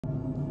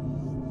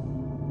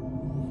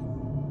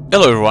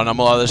Hello everyone, I'm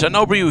Alades and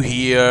I'll bring you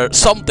here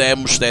some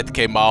demos that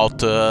came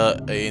out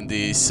in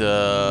this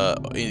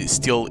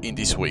still in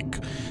this week.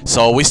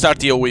 So we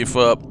start here with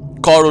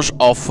Chorus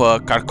of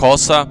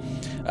Carcosa.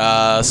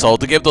 So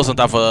the game doesn't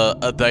have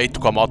a date to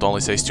come out, only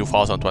says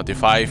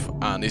 2025,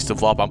 and it's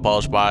developed and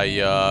published by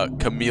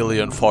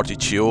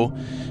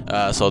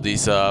Chameleon42. So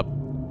this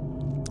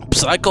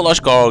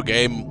psychological horror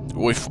game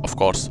with, of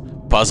course,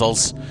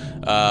 puzzles,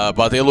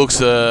 but it looks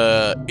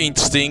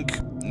interesting.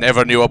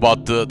 Never knew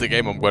about the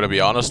game, I'm gonna be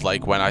honest.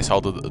 Like, when I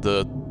saw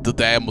the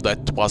demo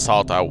that was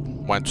out, I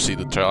went to see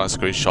the trailer and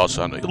screenshots,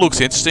 and it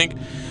looks interesting.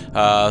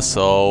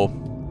 So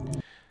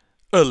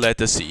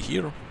let us see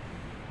here.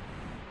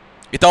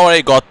 It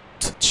already got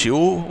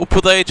 2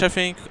 updates, I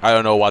think. I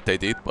don't know what they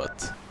did,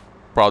 but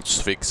probably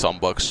just fix some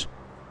bugs.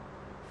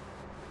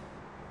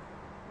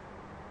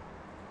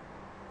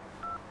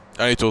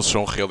 And it was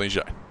shown heel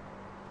engine.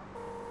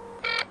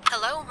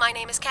 Hello, my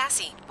name is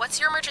Cassie. What's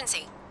your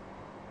emergency?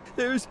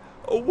 There's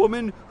a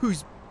woman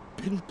who's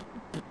been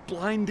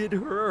blinded,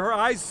 her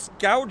eyes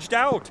gouged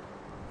out.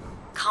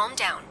 Calm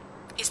down.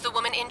 Is the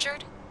woman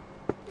injured?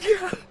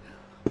 Yeah,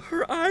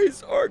 her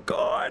eyes are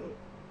gone.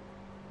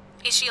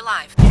 Is she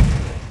alive?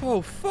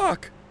 Oh,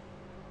 fuck.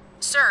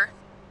 Sir?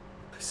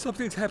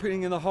 Something's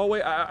happening in the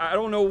hallway. I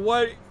don't know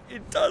what.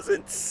 It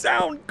doesn't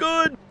sound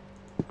good.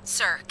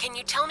 Sir, can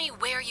you tell me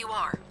where you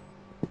are?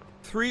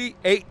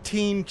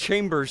 318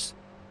 Chambers.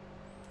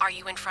 Are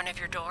you in front of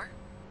your door?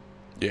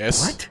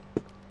 Yes. What?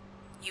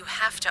 You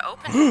have to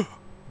open it.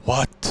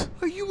 What?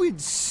 Are you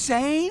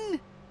insane?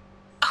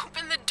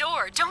 Open the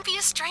door. Don't be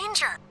a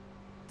stranger.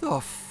 The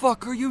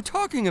fuck are you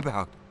talking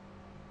about?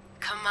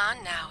 Come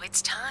on now,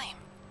 it's time.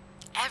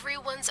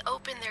 Everyone's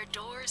opened their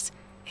doors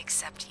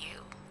except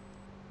you.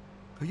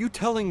 Are you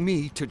telling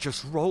me to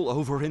just roll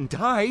over and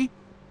die?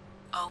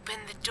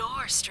 Open the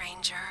door,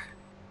 stranger.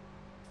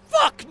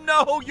 Fuck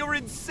no, you're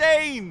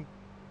insane!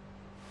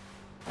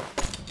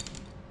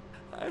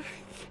 I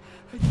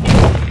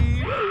won't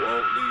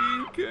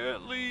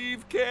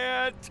leave,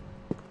 can't.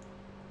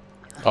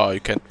 Oh, you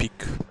can't peek.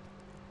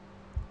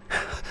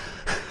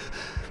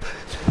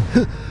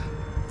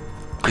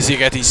 Is he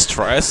getting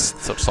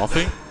stressed or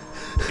something?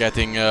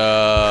 Getting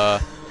a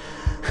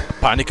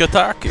panic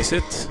attack, is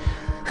it?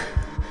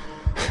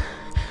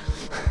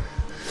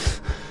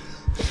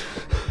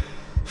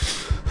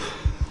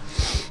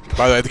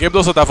 By the way, the game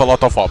doesn't have a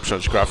lot of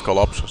options, graphical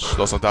options. It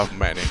doesn't have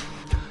many.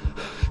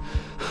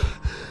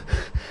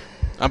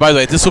 And by the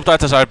way, the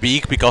subtitles are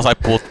big because I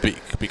put big.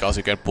 Because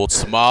you can put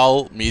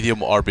small,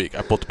 medium or big.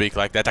 I put big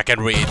like that, I can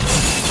read.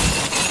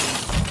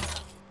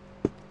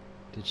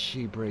 Did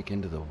she break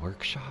into the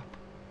workshop?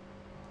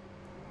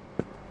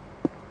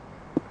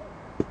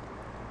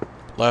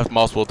 Left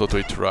mouse button to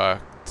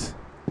interact.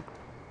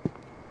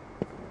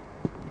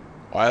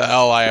 Why the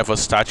hell I have a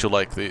statue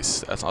like this?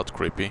 That's not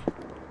creepy.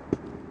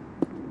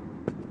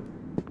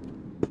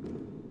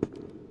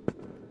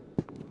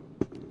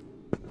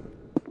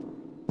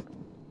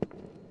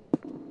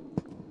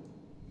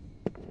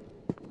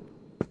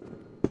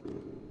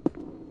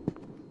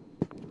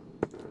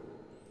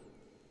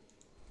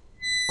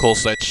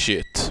 Close that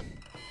shit.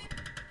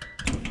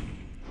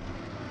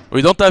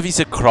 We don't have a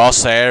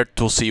crosshair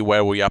to see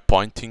where we are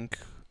pointing.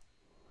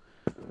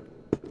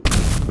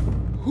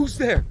 Who's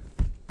there?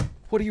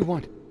 What do you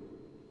want?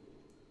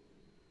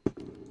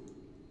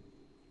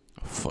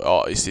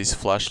 Oh, is this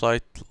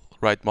flashlight?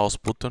 Right mouse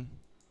button?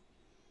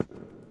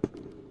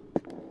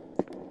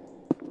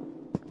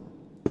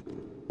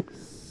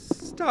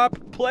 Stop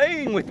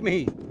playing with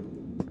me!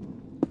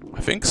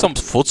 I think some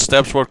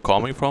footsteps were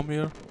coming from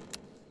here.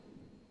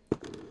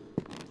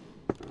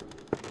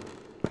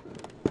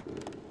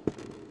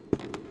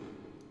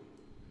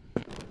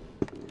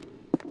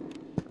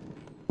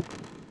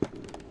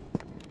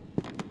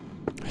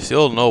 I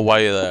still don't know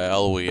why the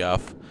hell we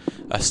have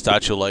a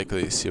statue like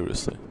this,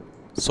 seriously.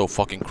 So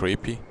fucking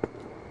creepy.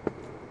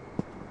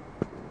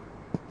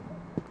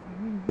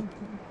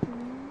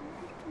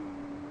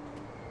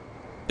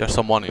 There's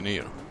someone in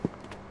here.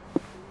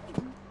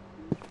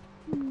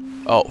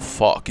 Oh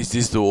fuck, is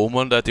this the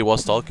woman that he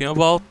was talking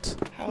about?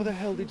 How the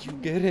hell did you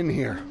get in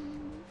here?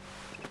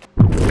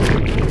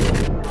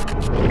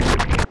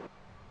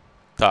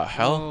 The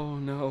hell? Oh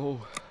no.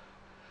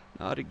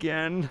 Not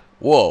again.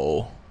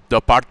 Whoa. The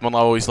apartment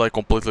now is like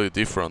completely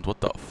different. What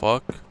the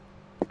fuck?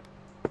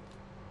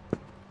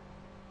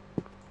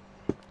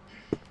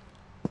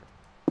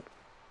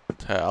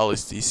 The hell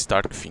is this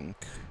dark thing?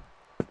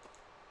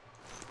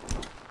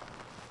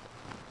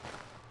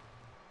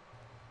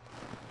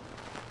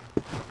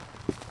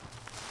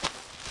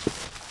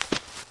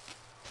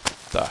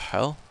 The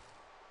hell?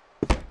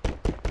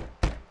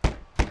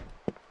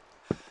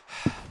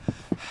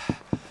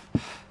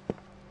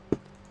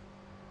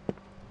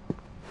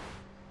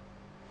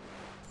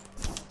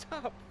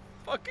 Stop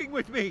fucking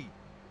with me!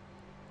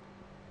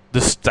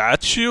 The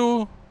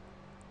statue?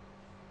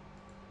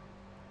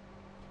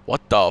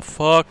 What the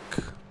fuck?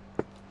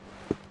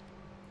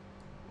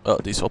 Oh,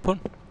 this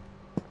open?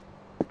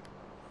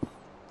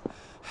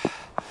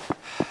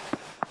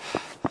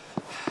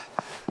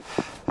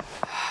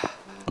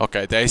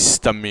 Okay, there is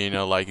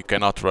stamina, like you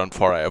cannot run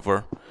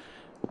forever.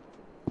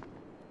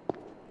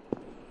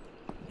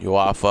 You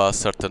have a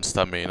certain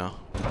stamina.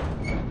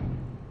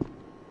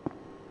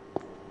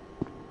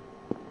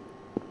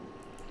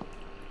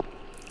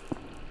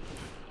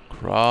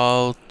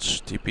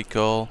 Crouch,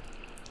 typical.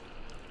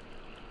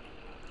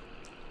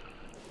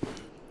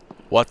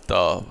 What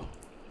the?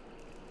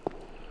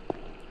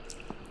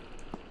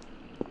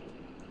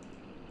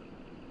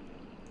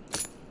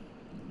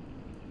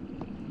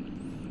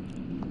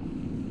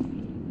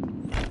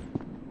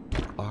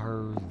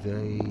 Are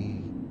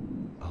they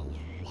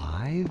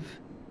alive?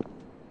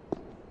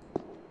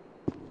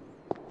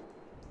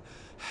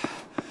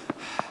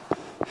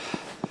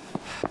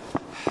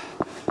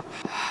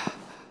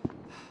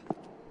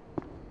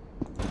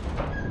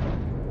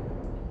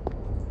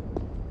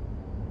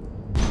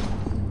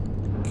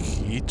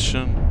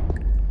 Kitchen.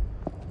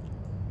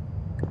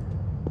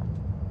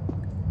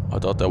 I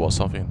thought there was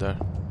something there.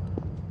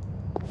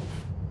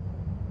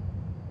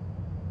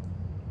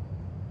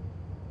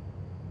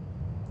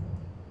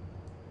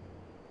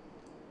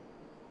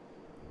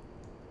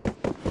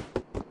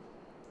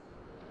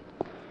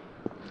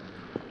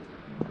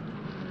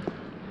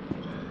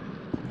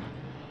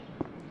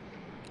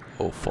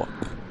 Oh fuck.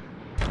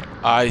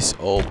 Eyes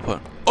open.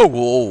 Oh,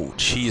 whoa,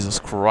 Jesus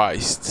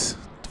Christ.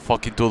 The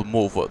fucking dude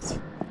moved.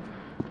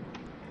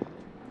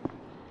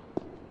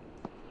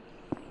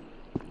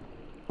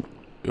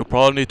 You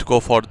probably need to go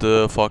for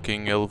the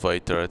fucking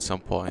elevator at some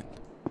point.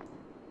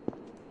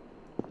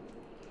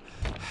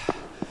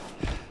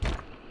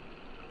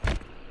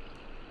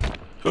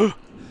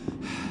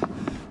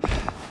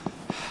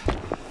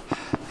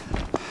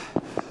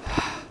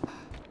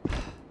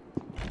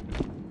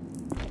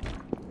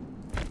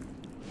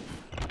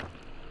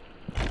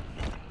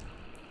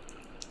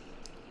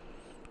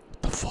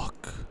 The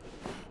fuck?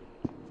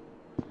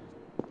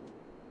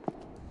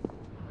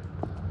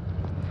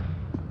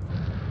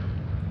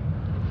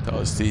 That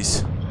was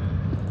this.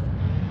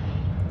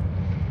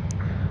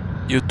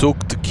 You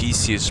took the key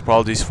seats,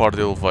 probably is for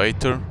the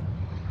elevator.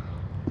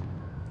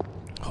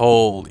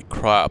 Holy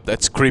crap,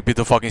 that's creepy,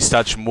 the fucking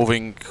statue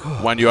moving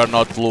when you are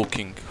not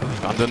looking.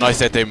 And the noise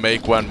that they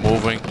make when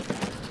moving.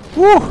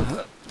 Woo!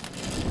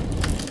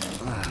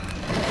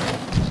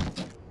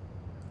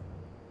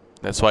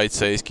 That's why it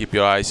says keep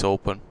your eyes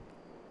open.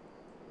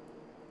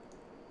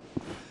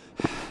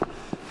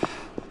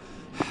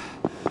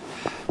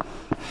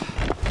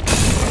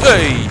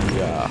 Hey!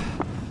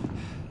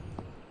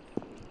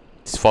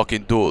 This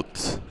fucking dude.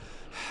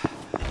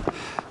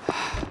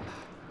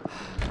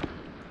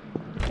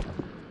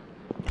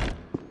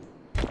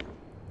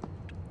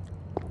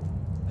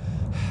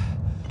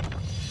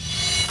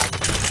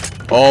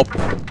 Up.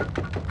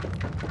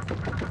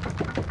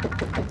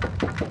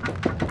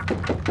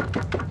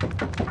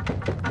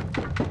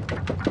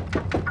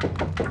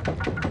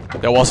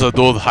 There was a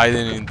dude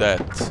hiding in that.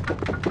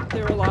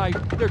 They're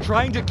alive. They're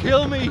trying to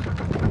kill me.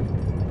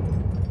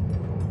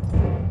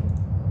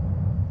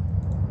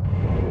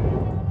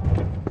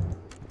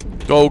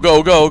 Go,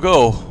 go, go,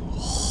 go.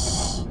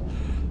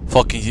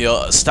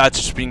 Fucking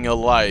statues being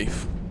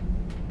alive.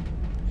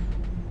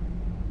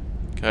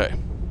 Okay.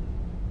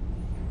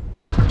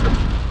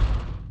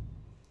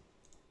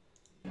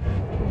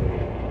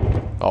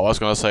 I was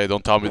gonna say,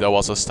 don't tell me there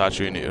was a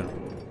statue in here.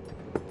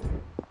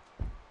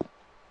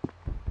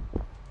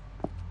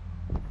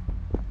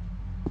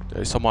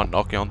 There is someone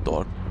knocking on the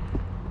door.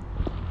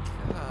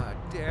 God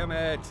damn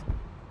it.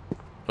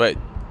 Wait.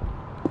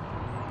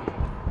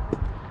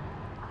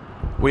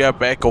 We are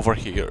back over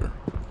here.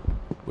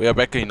 We are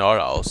back in our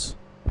house.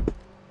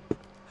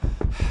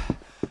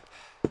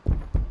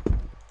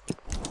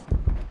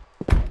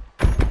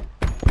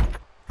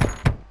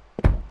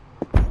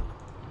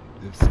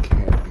 This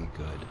can't be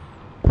good.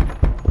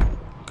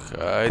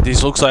 Okay,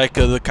 this looks like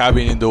the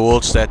cabin in the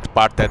woods, that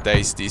part that there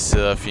is this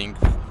thing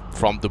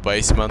from the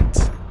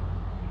basement.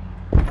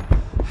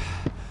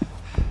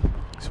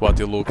 It's what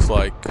it looks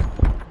like.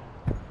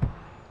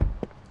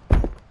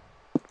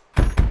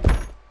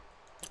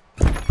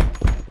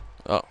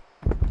 Oh.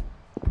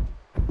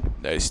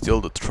 There is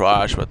still the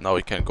trash, but now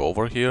we can go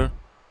over here.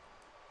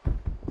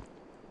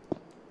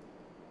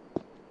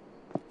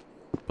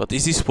 But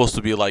is this supposed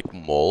to be like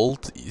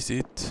mold? Is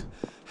it?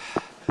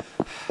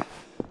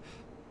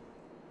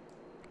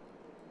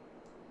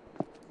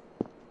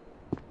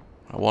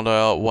 I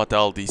wonder what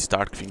all these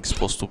dark things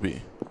supposed to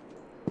be.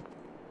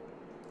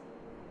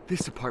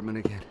 This apartment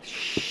again.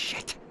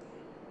 Shit.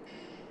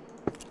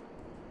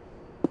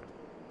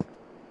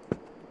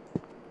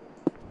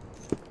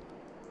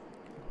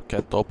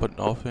 Can't open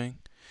nothing.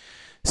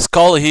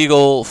 Skull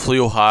Eagle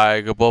flew high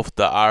above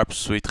the harp's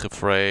sweet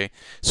refrain,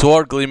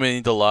 sword gleaming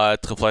in the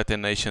light,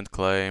 reflecting ancient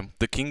claim.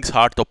 The king's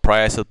heart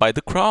oppressed by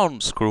the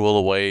crown's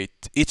cruel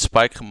weight, each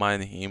spike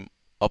reminding him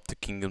of the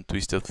kingdom's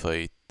twisted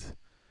fate.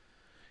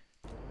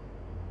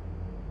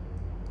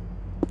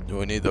 Do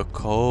we need a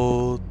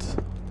code?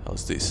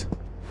 How's this?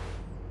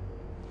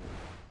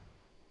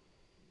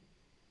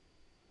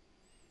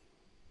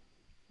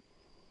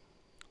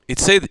 It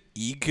said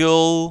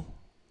eagle.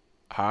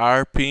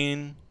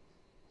 Harpin.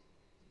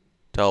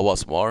 Tell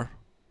what's more.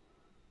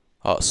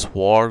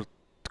 Sword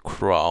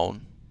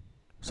crown.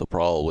 So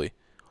probably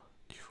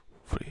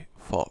 3,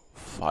 4,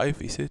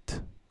 5 is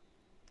it?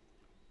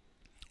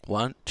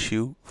 1,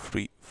 2,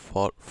 3,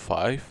 4,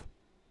 5.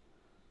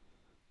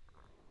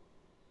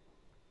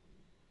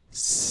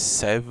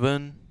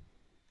 7.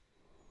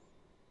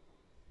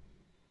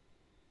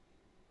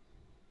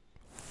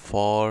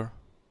 4.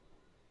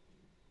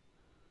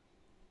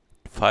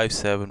 5,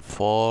 7,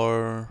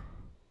 4.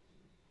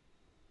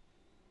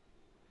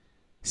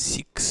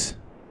 6.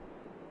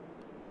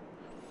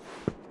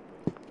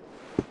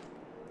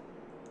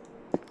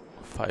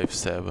 5,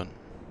 7.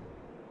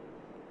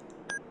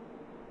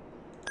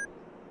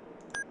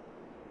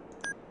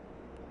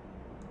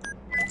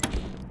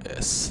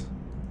 Yes.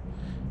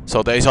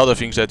 So there's other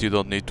things that you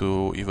don't need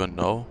to even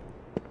know.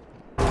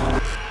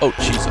 Oh,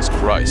 Jesus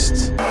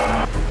Christ.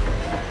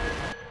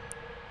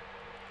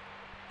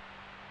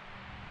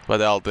 What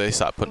the hell this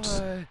happened?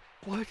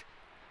 What?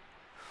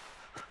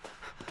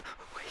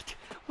 Wait,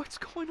 what's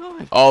going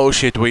on? Oh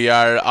shit, we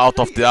are out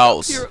of the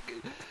house. Here,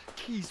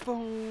 Keys,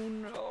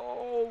 phone.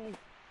 Oh,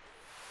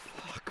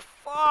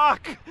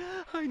 fuck!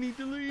 I need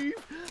to leave.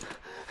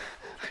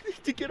 I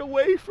need to get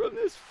away from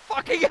this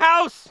fucking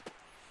house.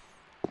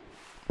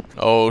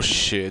 Oh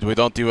shit, we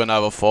don't even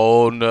have a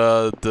phone.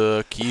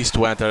 The keys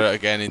to enter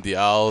again in the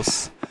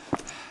house.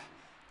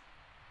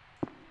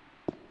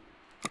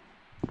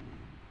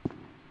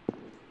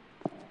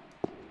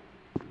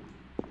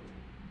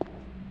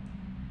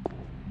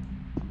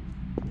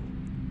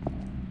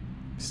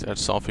 Is there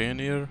something in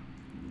here?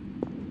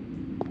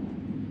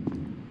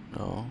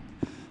 No.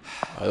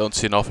 I don't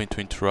see nothing to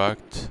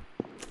interact.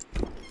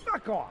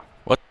 Fuck off!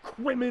 What?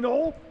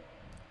 Criminal!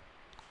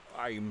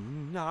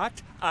 I'm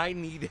not. I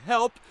need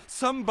help.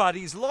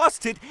 Somebody's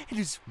lost it and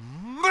is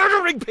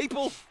murdering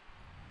people!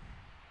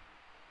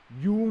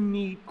 You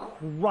need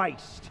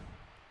Christ.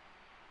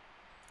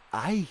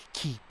 I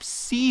keep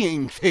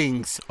seeing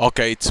things.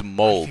 Okay, it's I think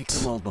mold.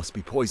 the mold must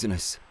be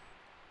poisonous.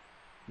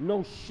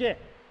 No shit.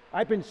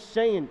 I've been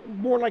saying,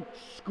 more like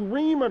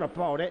screaming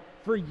about it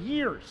for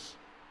years.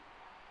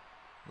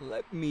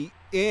 Let me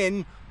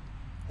in,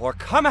 or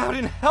come out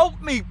and help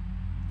me,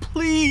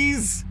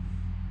 please!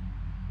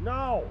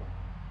 No.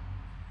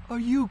 Are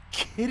you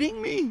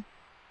kidding me?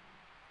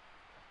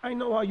 I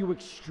know how you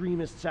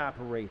extremists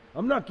operate.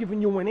 I'm not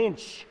giving you an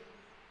inch.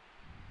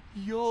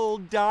 You'll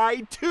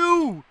die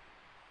too!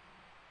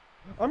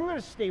 I'm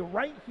gonna stay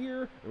right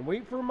here and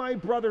wait for my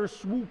brother to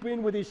swoop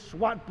in with his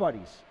SWAT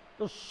buddies.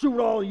 They'll shoot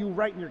all of you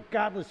right in your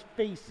godless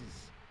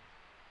faces.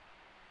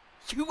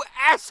 You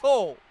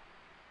asshole!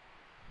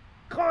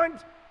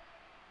 Cunt!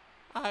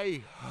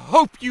 I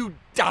hope you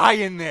die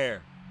in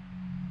there!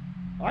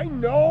 I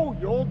know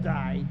you'll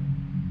die.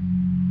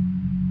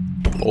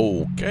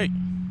 Okay.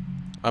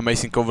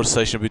 Amazing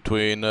conversation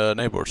between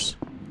neighbors.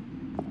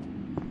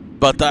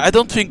 But I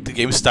don't think the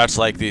game starts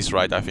like this,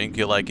 right? I think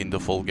like in the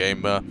full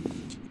game,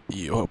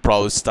 you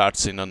probably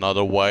starts in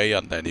another way,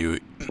 and then you,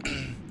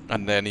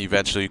 and then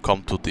eventually you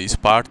come to this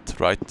part,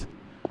 right?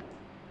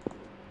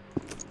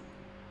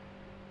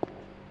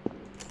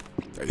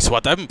 It's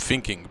what I'm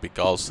thinking,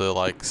 because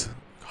like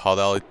how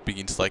the hell it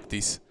begins like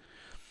this.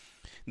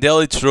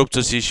 Daily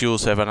Disruptors issue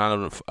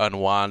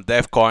 701.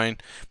 DevCoin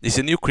is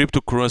a new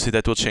cryptocurrency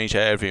that will change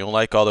everything.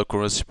 Unlike other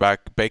currencies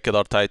backed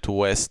or tied to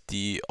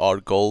USD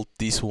or gold,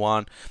 this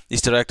one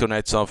is direct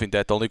on something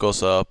that only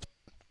goes up.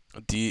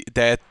 The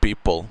dead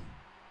people.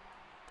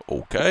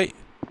 Okay.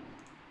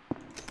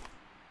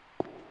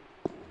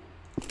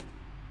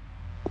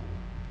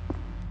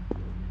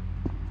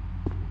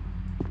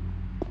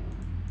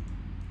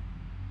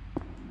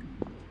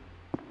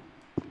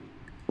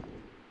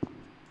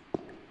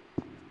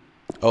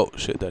 Oh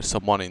shit, there's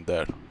someone in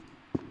there.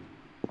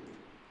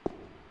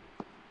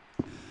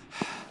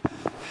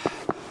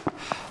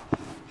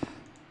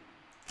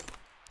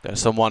 There's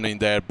someone in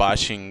there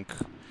bashing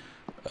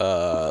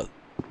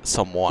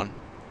someone.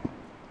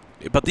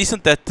 But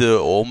isn't that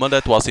the woman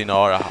that was in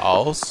our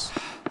house?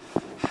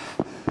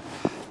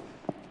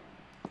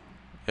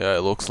 Yeah,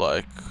 it looks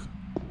like.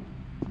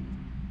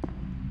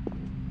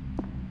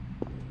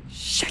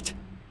 Shit!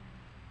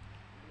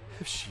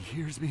 If she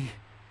hears me,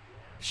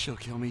 she'll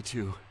kill me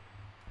too.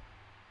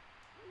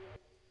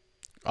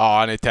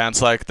 Oh, and it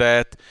ends like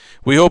that.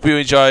 We hope you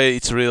enjoy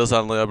its reels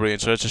and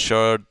labyrinth. Rest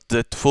assured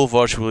that full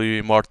version will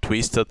be more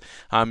twisted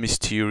and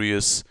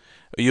mysterious.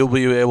 You'll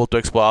be able to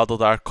explore other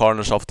dark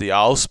corners of the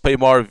house, pay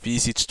more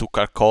visits to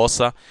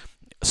Carcosa.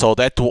 So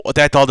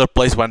that other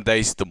place when there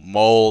is the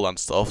mole and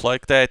stuff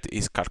like that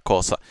is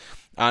Carcosa.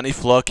 And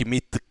if lucky,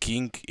 meet the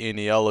king in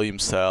yellow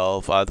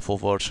himself. Add full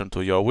version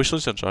to your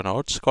wishlist and join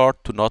our Discord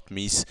to not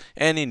miss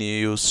any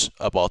news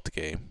about the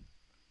game.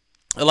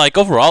 Like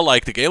overall,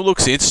 like the game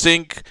looks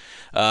interesting.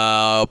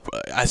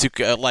 As you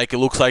like, it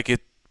looks like it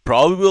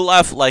probably will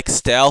have like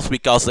stealth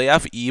because they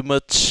have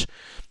image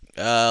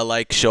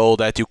like show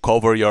that you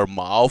cover your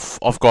mouth.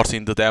 Of course,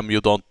 in the demo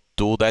you don't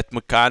do that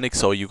mechanic,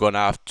 so you're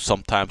gonna have to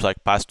sometimes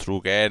like pass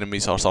through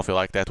enemies or something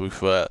like that with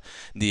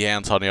the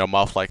hands on your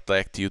mouth like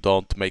that. You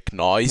don't make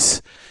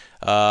noise,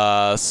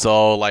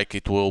 so like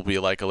it will be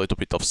like a little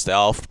bit of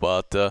stealth,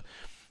 but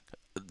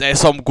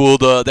there's some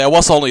good. There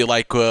was only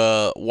like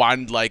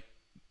one like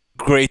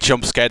great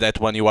jump scare that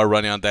when you are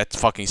running on that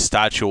fucking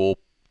statue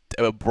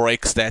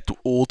breaks that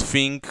wood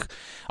thing.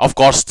 Of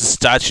course, the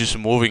statue's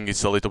moving,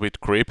 it's a little bit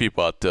creepy,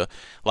 but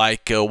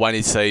when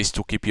it says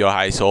to keep your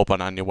eyes open,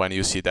 and when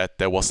you see that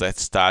there was that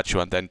statue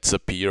and then it's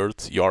appeared,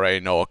 you already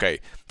know, okay,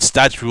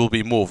 statue will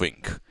be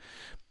moving.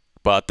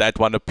 But that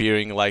one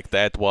appearing like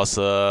that was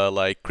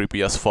like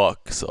creepy as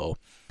fuck. So,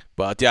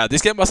 but yeah,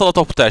 this game has a lot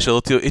of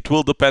potential. It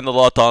will depend a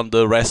lot on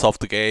the rest of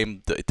the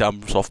game in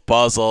terms of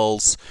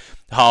puzzles,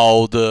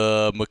 how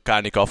the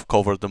mechanic of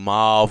cover the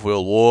mouth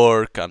will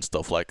work and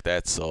stuff like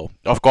that. So,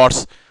 of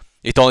course,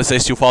 it only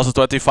says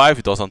 2025.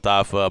 It doesn't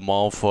have a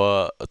month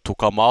to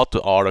come out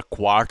or a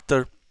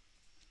quarter,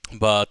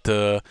 but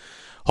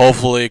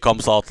hopefully it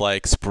comes out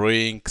like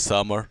spring,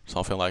 summer,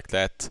 something like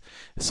that.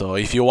 So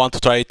if you want to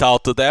try it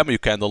out to them, you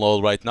can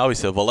download right now.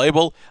 It's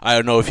available. I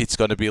don't know if it's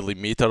gonna be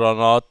limited or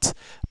not,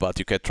 but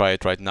you can try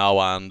it right now.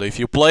 And if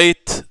you play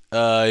it,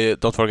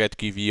 don't forget to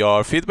give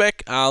your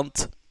feedback. And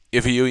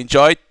if you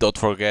enjoyed, don't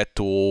forget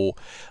to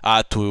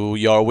add to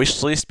your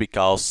wish list,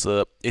 because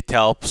it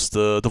helps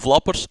the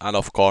developers and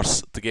of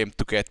course the game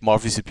to get more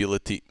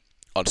visibility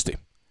on Steam.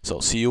 So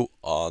see you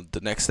on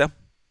the next time.